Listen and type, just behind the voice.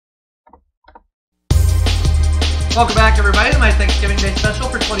Welcome back, everybody, to my Thanksgiving Day special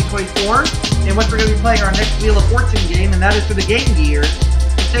for 2024, in which we're going to be playing our next Wheel of Fortune game, and that is for the Game Gear,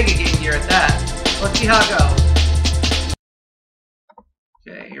 the Sega Game Gear at that. Let's see how it goes.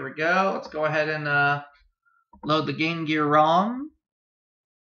 Okay, here we go. Let's go ahead and load the Game Gear ROM.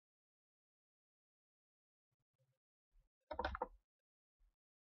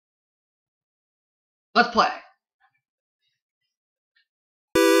 Let's play.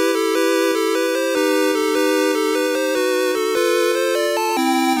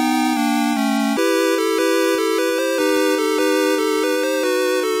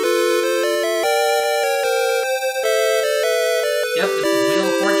 Yep, this is Wheel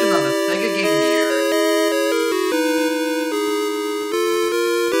of Fortune on the Sega Game Gear.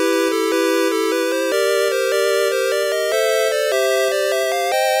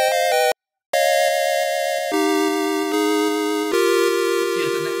 Let's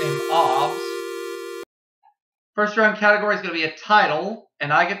use the nickname Aubrey. First round category is going to be a title,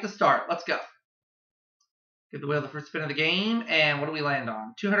 and I get to start. Let's go. Give the wheel the first spin of the game, and what do we land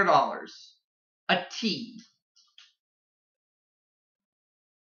on? $200. A T.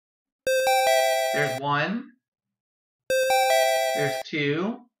 There's one. There's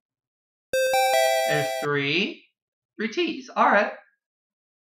two. There's three. 3 T's. Alright.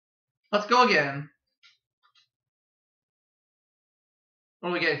 Let's go again.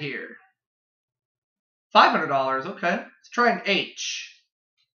 What do we get here? $500. Okay. Let's try an H.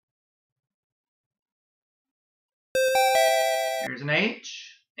 There's an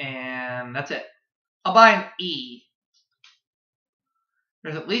H. And that's it. I'll buy an E.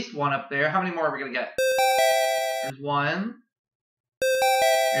 There's at least one up there. How many more are we going to get? There's one.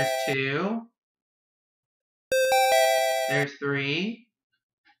 There's two. There's three.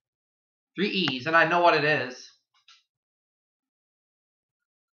 3 E's, and I know what it is.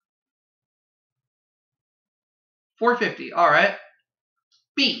 $450. Alright.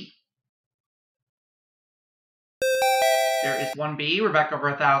 B. There is one B. We're back over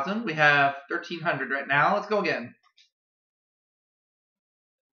 1,000. We have 1,300 right now. Let's go again.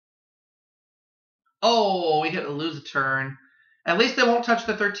 Oh, we hit a lose a turn. At least they won't touch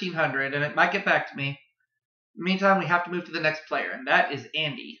the 1,300, and it might get back to me. Meantime, we have to move to the next player, and that is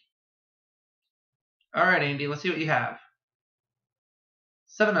Andy. Alright, Andy, let's see what you have.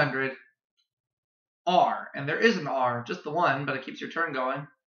 700. R. And there is an R, just the one, but it keeps your turn going.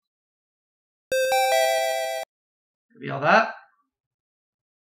 Reveal that.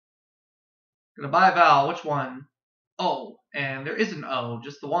 Gonna buy a vowel. Which one? O. And there is an O,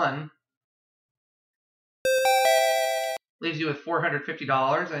 just the one. Leaves you with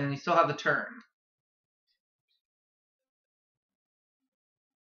 $450, and you still have the turn.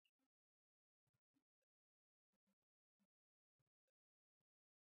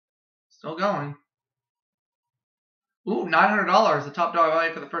 Still going. Ooh, $900, the top dollar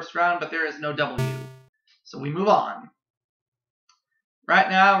value for the first round, but there is no W. So we move on. Right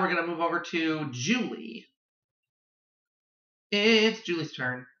now, we're going to move over to Julie. It's Julie's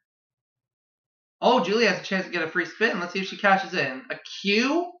turn. Oh, Julie has a chance to get a free spin. Let's see if she cashes in. A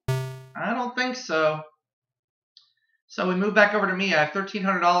Q? I don't think so. So we move back over to me. I have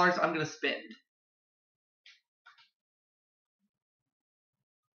 $1,300. I'm going to spin.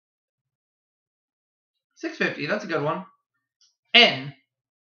 $650. That's a good one. N.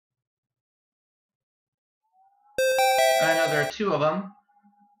 I know there are 2 of them.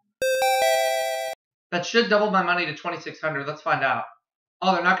 That should double my money to $2,600. Let's find out.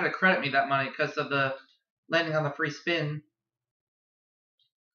 Oh, they're not going to credit me that money because of the landing on the free spin.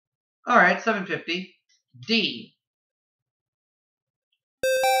 Alright, $750. D.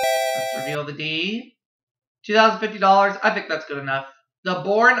 Let's reveal the D. $2,050. I think that's good enough. The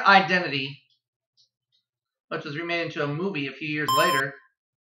Bourne Identity, which was remade into a movie a few years later.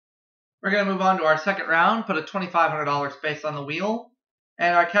 We're going to move on to our second round, put a $2,500 space on the wheel.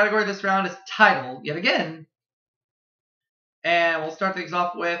 And our category this round is title, yet again. And we'll start things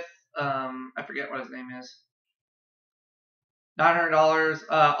off with, I forget what his name is. $900.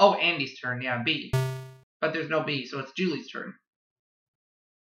 Oh, Andy's turn. Yeah, B. But there's no B, so it's Julie's turn.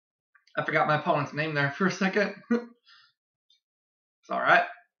 I forgot my opponent's name there for a second. It's alright.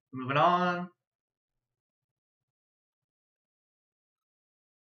 Moving on.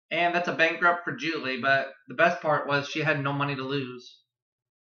 And that's a bankrupt for Julie, but the best part was she had no money to lose.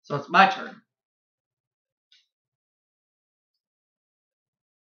 So it's my turn.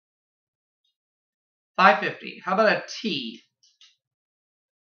 $550. How about a T?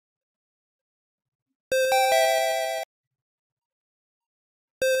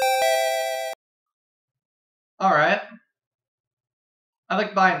 Alright. I'd like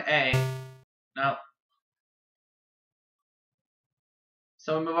to buy an A. No.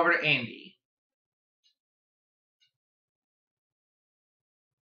 So we move over to Andy.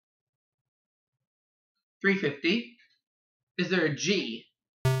 $3.50. Is there a G?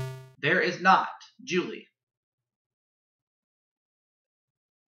 There is not. Julie.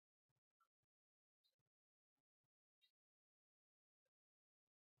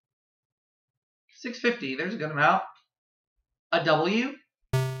 $6.50. There's a good amount. A W?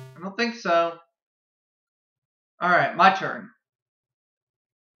 I don't think so. Alright, my turn.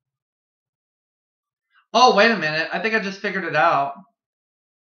 Oh, wait a minute. I think I just figured it out.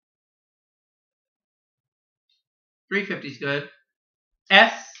 $3.50 is good.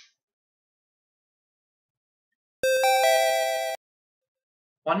 S.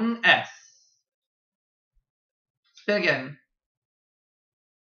 One S. Spin again.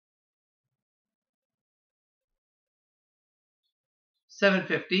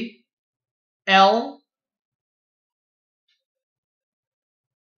 $7.50. L.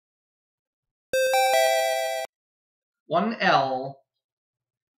 One L.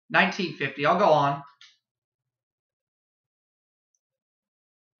 $19.50. I'll go on.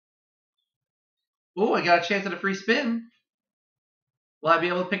 Ooh, I got a chance at a free spin. Will I be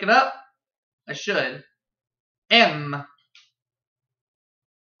able to pick it up? I should. M.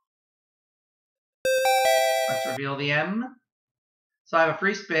 Let's reveal the M. So I have a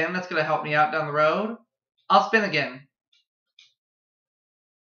free spin. That's going to help me out down the road. I'll spin again.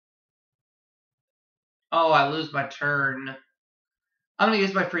 Oh, I lose my turn. I'm going to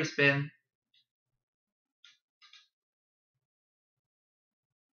use my free spin.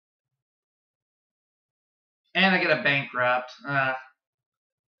 And I get a bankrupt.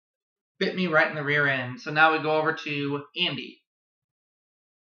 Bit me right in the rear end. So now we go over to Andy.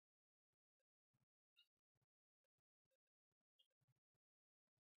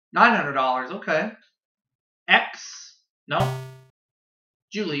 $900. Okay. X. No.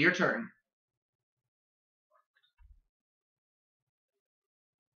 Julie, your turn.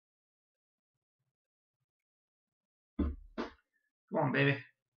 Come on, baby.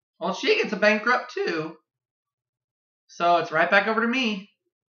 Well, she gets a bankrupt too. So it's right back over to me.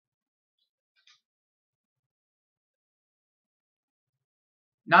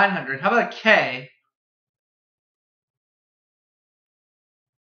 $900. How about a K?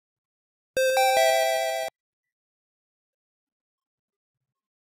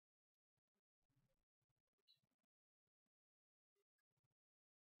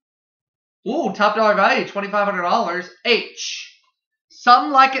 Ooh, top dollar value, $2,500. H.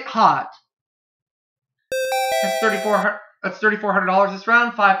 Some like it hot. That's $3,400. That's $3,400 this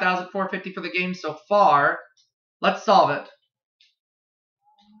round. $5,450 for the game so far. Let's solve it.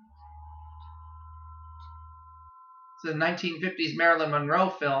 It's a 1950s Marilyn Monroe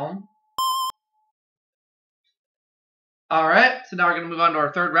film. Alright, so now we're going to move on to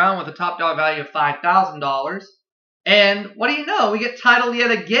our third round with a top dollar value of $5,000. And what do you know? We get title yet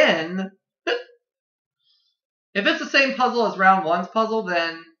again. If it's the same puzzle as round one's puzzle,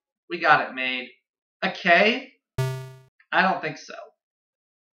 then we got it made. A K? I don't think so.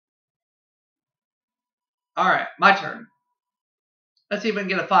 Alright, my turn. Let's see if we can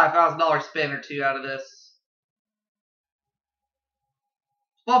get a $5,000 spin or two out of this.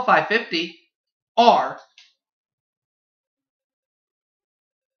 Well, $550. R.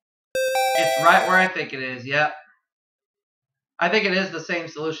 It's right where I think it is, yep. I think it is the same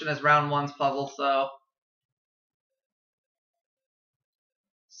solution as round one's puzzle, so.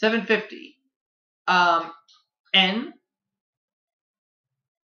 $750. N.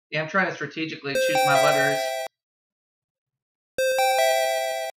 Yeah, I'm trying to strategically choose my letters.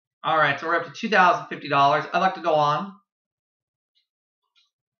 Alright, so we're up to $2,050. I'd like to go on.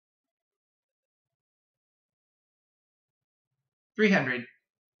 $300.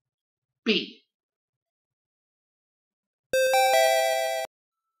 B.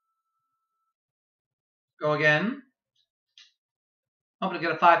 Go again. Hoping to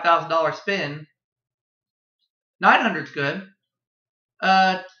get a $5,000 spin. 900's good.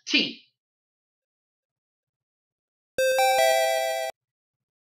 T.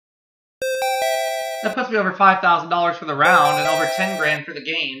 That puts me over $5,000 for the round and over $10,000 for the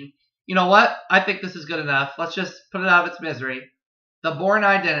game. You know what? I think this is good enough. Let's just put it out of its misery. The Bourne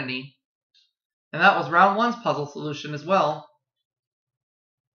Identity. And that was round one's puzzle solution as well.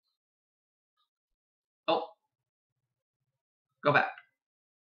 Oh. Go back.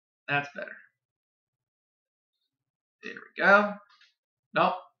 That's better. There we go.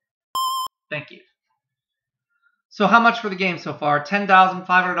 Nope. Thank you. So how much for the game so far?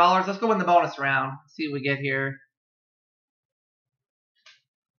 $10,500. Let's go in the bonus round. See what we get here.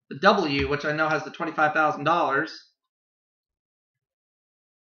 The W, which I know has the $25,000.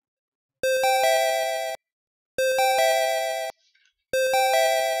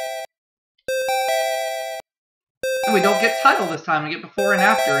 We don't get title this time. We get before and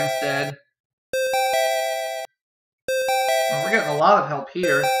after instead. Well, we're getting a lot of help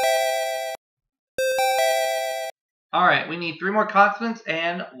here. Alright, we need 3 more consonants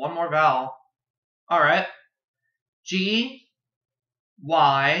and 1 more vowel. Alright. G,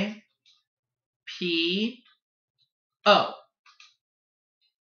 Y, P, O.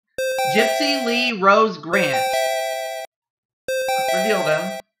 Gypsy Lee Rose Grant. Let's reveal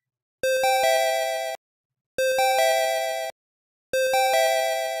them.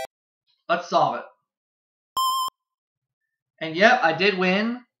 Let's solve it. And yep, I did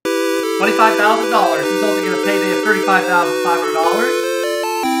win $25,000, resulting in a payday of $35,500.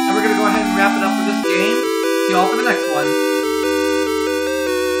 And we're going to go ahead and wrap it up for this game. See you all for the next one.